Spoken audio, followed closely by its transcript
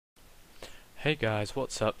Hey guys,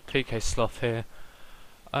 what's up? ThePkSloth here.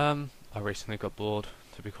 I recently got bored,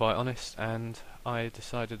 to be quite honest, and I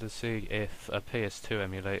decided to see if a PS2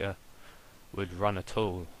 emulator would run at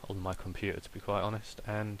all on my computer, to be quite honest,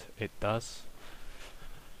 and it does.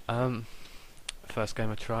 First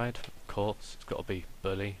game I tried, of course, it's got to be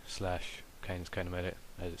Bully slash Canis Canem edit,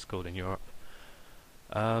 as it's called in Europe.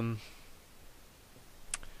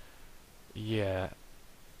 Yeah,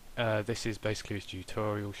 this is basically a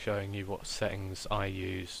tutorial showing you what settings I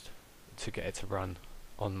used to get it to run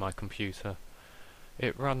on my computer.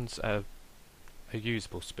 It runs at a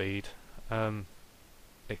usable speed.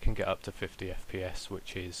 It can get up to 50 FPS,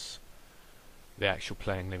 which is the actual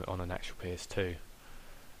playing limit on an actual PS2.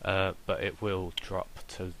 But it will drop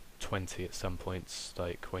to 20 at some points,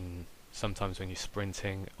 like sometimes when you're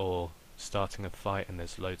sprinting or starting a fight and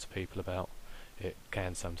there's loads of people about, it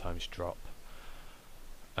can sometimes drop.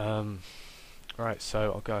 Right,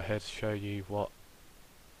 so I'll go ahead and show you what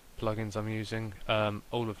plugins I'm using.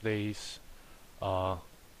 All of these are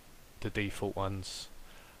the default ones.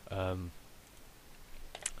 My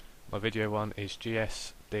video one is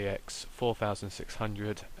GSDX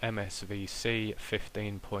 4600 MSVC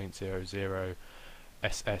 15.00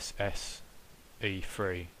 SSS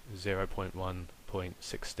E3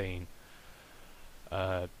 0.1.16.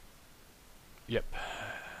 Yep.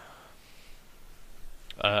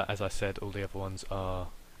 As I said, all the other ones are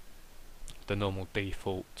the normal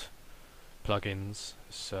default plugins,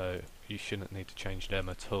 so you shouldn't need to change them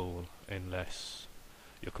at all unless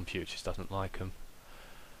your computer just doesn't like them.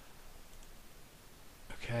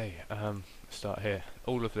 Okay, start here.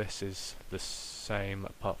 All of this is the same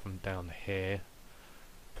apart from down here.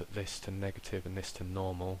 Put this to negative and this to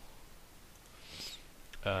normal.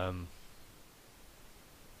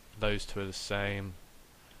 Those two are the same.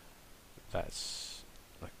 That's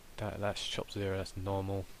like that. That's chop 0. That's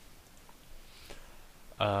normal.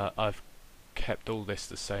 I've kept all this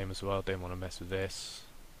the same as well. Didn't want to mess with this.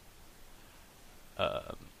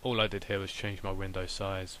 All I did here was change my window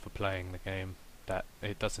size for playing the game. That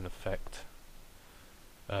it doesn't affect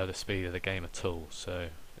the speed of the game at all. So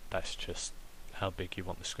that's just how big you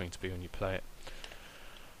want the screen to be when you play it.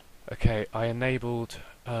 Okay, I enabled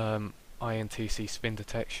INTC spin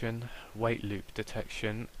detection, weight loop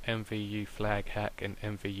detection, MVU flag hack and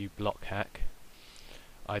MVU block hack.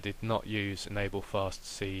 I did not use enable fast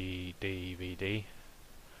CDVD.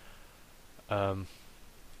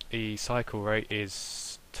 The cycle rate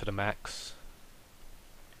is to the max.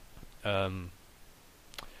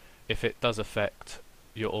 If it does affect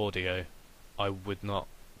your audio, I would not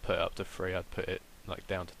put it up to 3, I'd put it like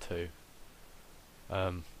down to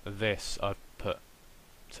 2. This I've put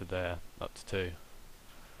to there, up to 2.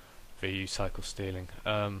 VU cycle stealing.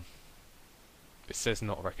 It says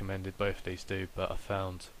not recommended, both of these do, but I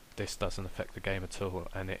found this doesn't affect the game at all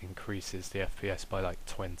and it increases the FPS by like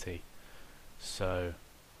 20, so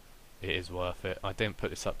it is worth it. I didn't put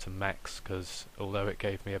this up to max because although it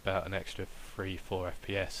gave me about an extra 3-4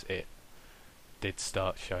 FPS, it did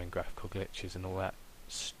start showing graphical glitches and all that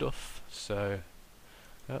stuff, so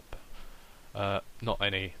yep.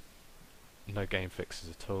 No game fixes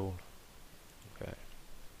at all. Okay.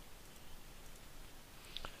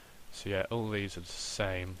 So yeah, all these are the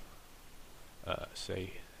same.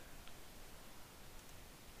 See.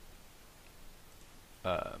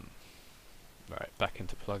 Right, back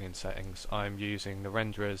into plugin settings. I'm using the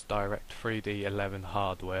renderer's Direct 3D 11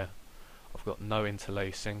 hardware. I've got no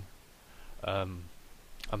interlacing. I'm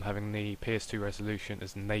having the PS2 resolution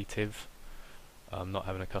as native. I'm not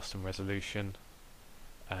having a custom resolution,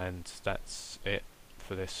 and that's it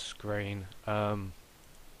for this screen.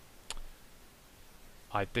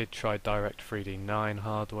 I did try Direct 3D 9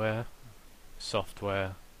 hardware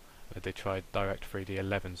software. I did try Direct 3D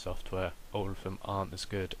 11 software. All of them aren't as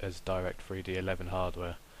good as Direct 3D 11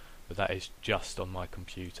 hardware, but that is just on my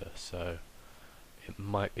computer, so it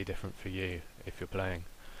might be different for you if you're playing.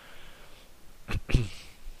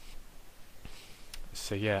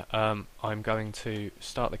 So yeah, I'm going to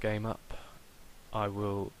start the game up. I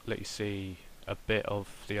will let you see a bit of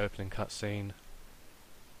the opening cutscene.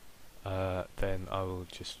 Then I will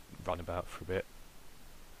just run about for a bit,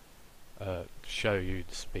 show you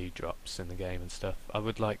the speed drops in the game and stuff. I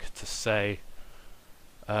would like to say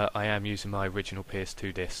I am using my original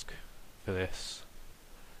PS2 disc for this,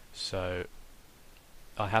 so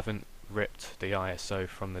I haven't ripped the ISO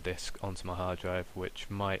from the disc onto my hard drive, which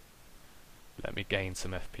might let me gain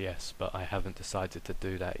some FPS, but I haven't decided to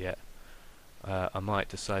do that yet. I might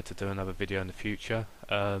decide to do another video in the future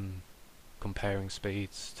comparing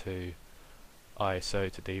speeds to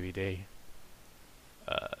ISO to DVD,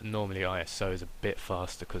 Normally ISO is a bit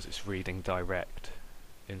faster because it's reading direct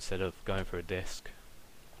instead of going through a disk.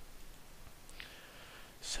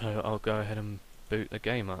 So I'll go ahead and boot the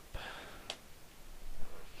game up.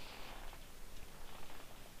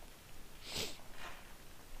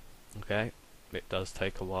 Okay, it does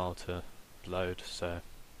take a while to load, so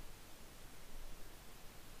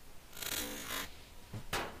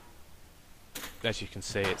as you can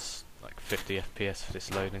see it's like 50 FPS for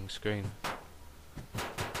this loading screen,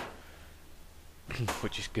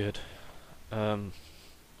 which is good.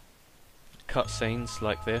 Cutscenes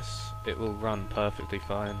like this, it will run perfectly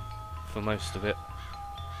fine for most of it.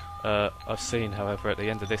 I've seen, however, at the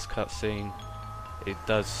end of this cutscene it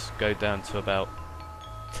does go down to about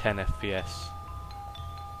 10 FPS.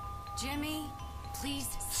 Jimmy, please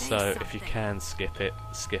say so something. if you can skip it,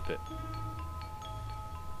 skip it.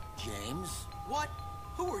 James? What?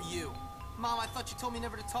 Who are you? Mom, I thought you told me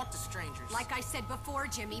never to talk to strangers. Like I said before,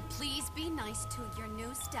 Jimmy, please be nice to your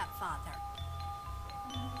new stepfather.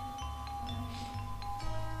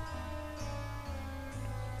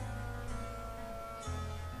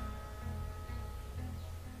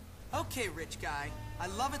 Okay, rich guy. I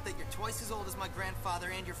love it that you're twice as old as my grandfather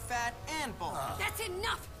and you're fat and bald. That's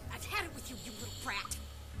enough! I've had it with you, you little brat!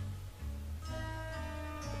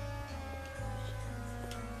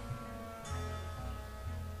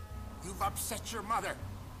 You've upset your mother.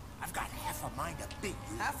 I've got half a mind to beat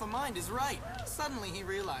you. Half a mind is right. Suddenly he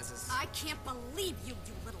realizes. I can't believe you,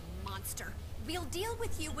 you little monster. We'll deal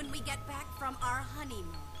with you when we get back from our honeymoon.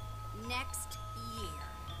 Next year.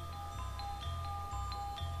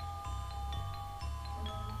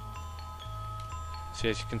 So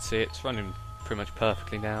as you can see, it's running pretty much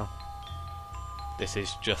perfectly now. This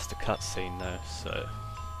is just a cutscene though, so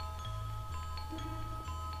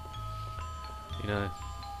you know,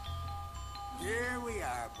 Here we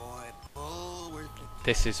are, boy. Bulworth.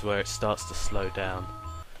 this is where it starts to slow down.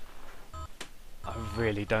 I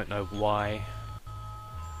really don't know why,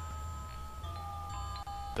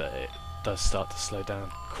 but it does start to slow down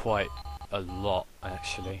quite a lot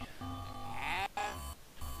actually. Have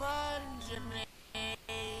fun, Jimmy.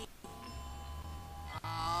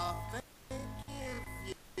 I'll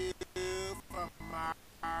forgive you from our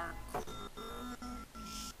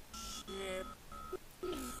cruise ship.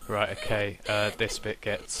 Right, okay, this bit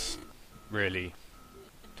gets really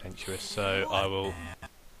tensuous, so I will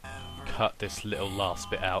cut this little last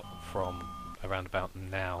bit out from around about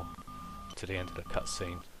now to the end of the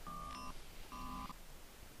cutscene.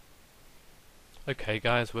 Okay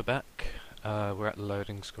guys, we're back. We're at the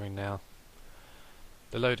loading screen now.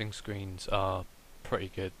 The loading screens are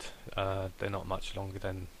pretty good. They're not much longer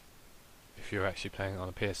than if you're actually playing on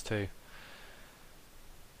a PS2.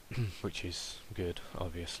 Which is good,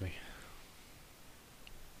 obviously.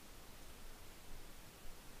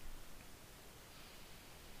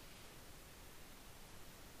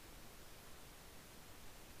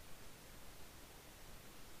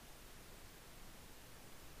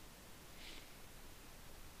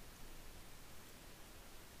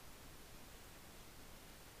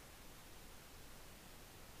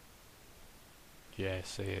 Yeah,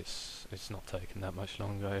 see, it's not taking that much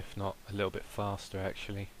longer, if not a little bit faster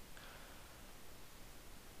actually.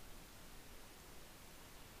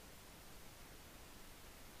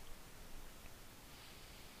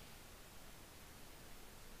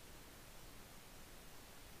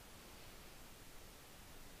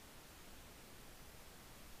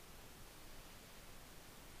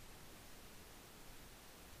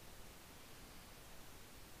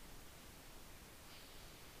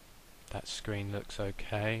 That screen looks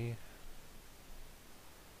okay,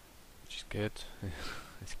 which is good.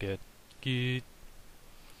 It's good. Good.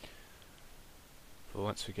 But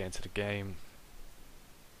once we get into the game,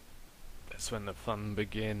 that's when the fun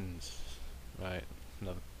begins. Right,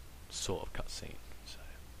 another sort of cutscene. So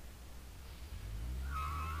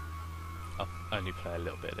I'll only play a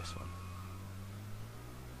little bit of this one.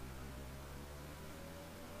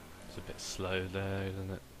 It's a bit slow there,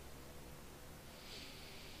 isn't it?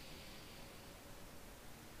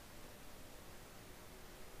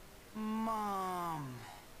 Mom,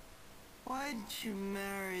 why'd you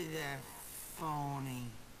marry that phony?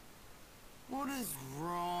 What is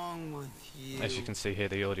wrong with you? As you can see here,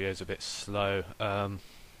 the audio is a bit slow. I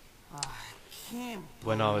can't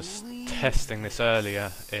When I was believe testing this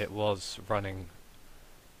earlier, it was running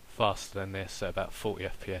faster than this at about 40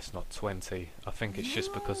 FPS, not 20. I think it's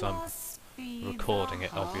just because I'm recording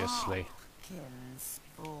it, obviously.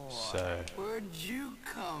 So Where'd you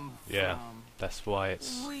come yeah, from? that's why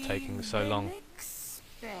it's taking so long.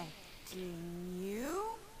 Expecting you?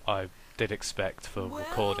 I did expect for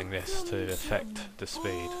recording this to affect the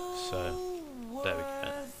speed, so there we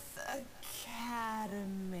go.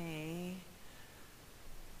 Academy.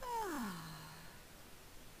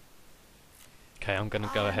 Okay, I'm going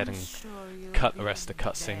to go ahead and cut the rest of the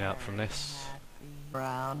cutscene out from this.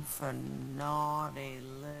 Brown for naughty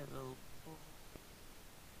little.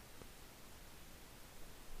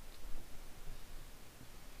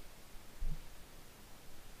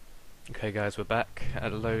 Okay guys, we're back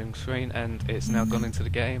at the loading screen and it's now gone into the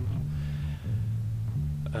game.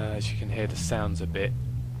 As you can hear, the sound's it's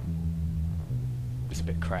a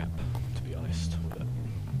bit crap, to be honest. But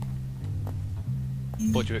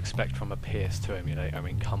what do you expect from a PS2 emulator? I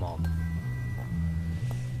mean, come on.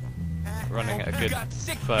 Running at a good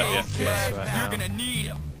 30 FPS right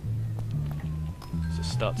now. So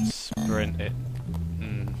start to sprint it.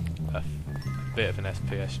 A bit of an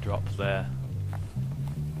FPS drop there.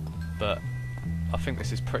 But I think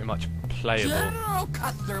this is pretty much playable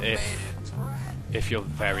if you're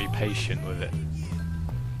very patient with it.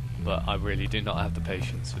 But I really do not have the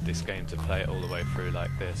patience with this game to play it all the way through like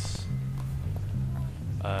this.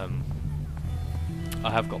 I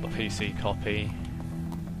have got the PC copy.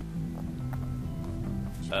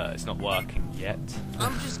 It's not working yet.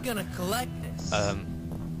 I'm just gonna collect this.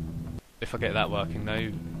 If I get that working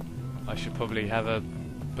though, I should probably have a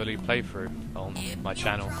fully playthrough on my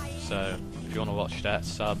channel. So if you want to watch that,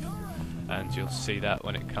 sub, and you'll see that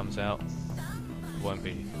when it comes out. It won't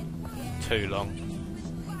be too long.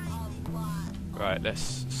 Right,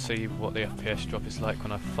 let's see what the FPS drop is like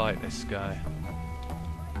when I fight this guy.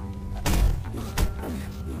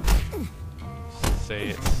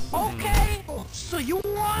 See, it's Okay, so you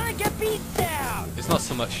wanna get beat down? It's not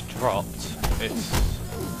so much dropped. It's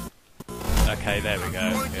okay. There we go.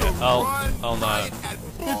 Yeah. Oh no.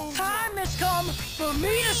 The time has come for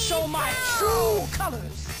me to show my true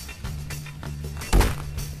colors.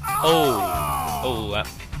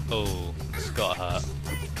 It's got hurt.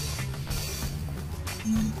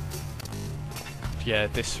 Yeah,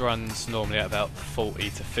 this runs normally at about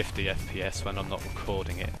 40 to 50 FPS when I'm not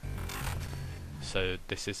recording it. So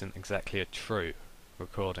this isn't exactly a true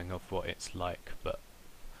recording of what it's like, but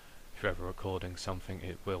if you're ever recording something,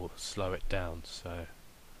 it will slow it down. So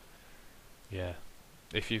yeah,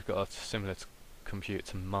 if you've got a similar computer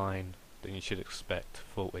to mine, then you should expect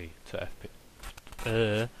 40 to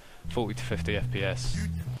 50 FPS.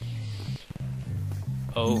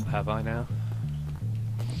 Oh, have I now?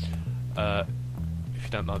 If you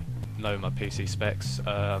don't know my PC specs,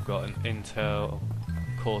 I've got an Intel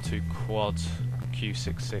Core 2 Quad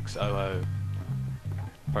Q6600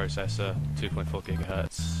 processor, 2.4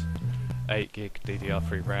 GHz, 8 GB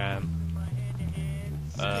DDR3 RAM.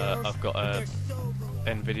 I've got a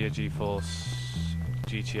NVIDIA GeForce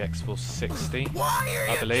GTX 460,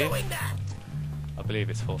 I believe. I believe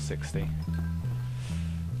it's 460.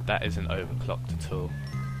 That isn't overclocked at all.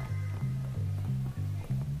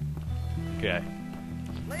 Okay.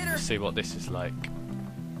 Let's see what this is like.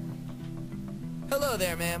 Hello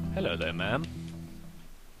there, ma'am. Hello there, ma'am.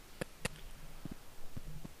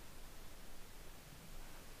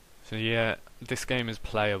 So yeah, this game is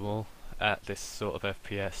playable at this sort of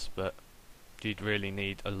FPS, but you'd really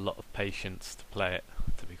need a lot of patience to play it,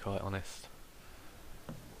 to be quite honest.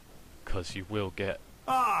 Because you will get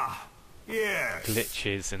Yes.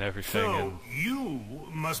 glitches and everything. So you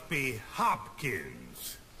must be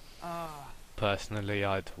Hopkins. Personally,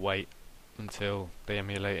 I'd wait until the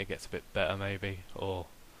emulator gets a bit better, maybe, or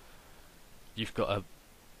you've got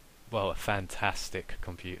a fantastic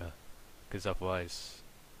computer, because otherwise,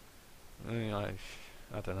 I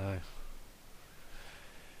don't know.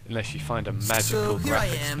 Unless you find a magical So here I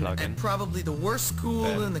graphics am, plugin, at probably the worst school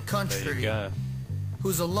then in the there country, you go.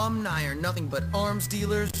 whose alumni are nothing but arms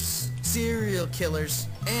dealers, serial killers,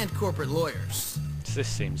 and corporate lawyers. This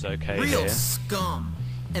seems okay Real here. scum.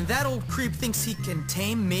 And that old creep thinks he can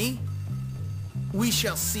tame me? We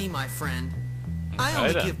shall see, my friend. I Okay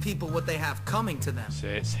only then. give people what they have coming to them. See,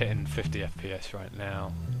 it's hitting 50 FPS right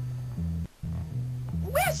now.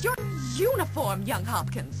 Where's your uniform, young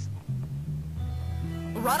Hopkins?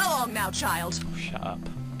 Run along now, child. Shut up.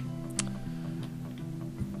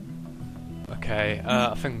 Okay,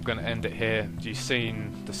 I think I'm going to end it here. You've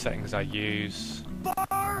seen the settings I use.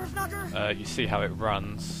 You see how it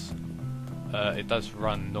runs. It does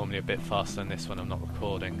run normally a bit faster than this when I'm not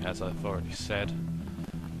recording, as I've already said.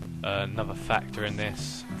 Another factor in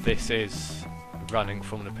this is running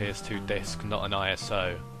from the PS2 disc, not an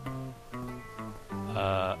ISO.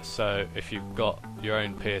 So if you've got your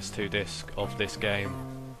own PS2 disc of this game,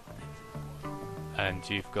 and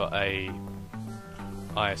you've got a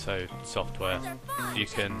ISO software, you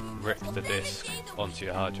can rip the disk onto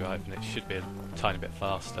your hard drive and it should be a tiny bit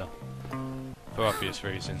faster, for obvious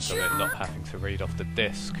reasons of it not having to read off the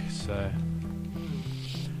disk. So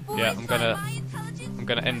yeah, I'm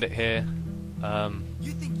gonna end it here.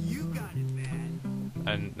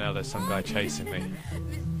 And now there's some guy chasing me.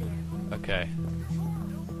 Okay.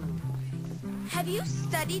 Have you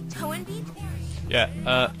studied Toynbee?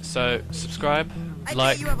 Yeah, so subscribe,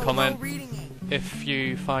 like, comment. If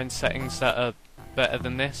you find settings that are better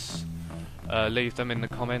than this, leave them in the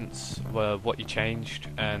comments, what you changed,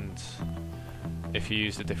 and if you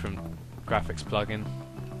used a different graphics plugin.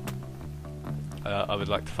 I would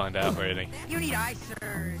like to find out, really. You need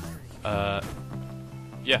icers.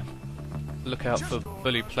 Yeah. Look out for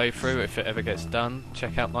Bully Playthrough if it ever gets done.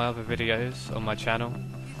 Check out my other videos on my channel,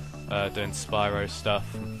 doing Spyro stuff,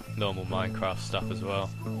 normal Minecraft stuff as well.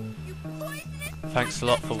 Thanks a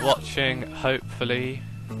lot for watching. Hopefully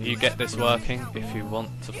you get this working if you want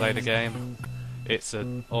to play the game. It's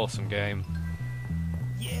an awesome game.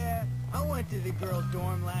 Yeah, I went to the girls'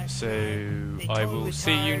 dorm last So night. I will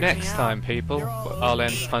see you next time, people. I'll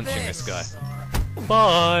end punching this guy. This.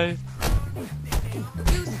 Bye! You slut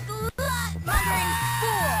murdering fool!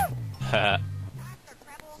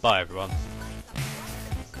 Bye everyone.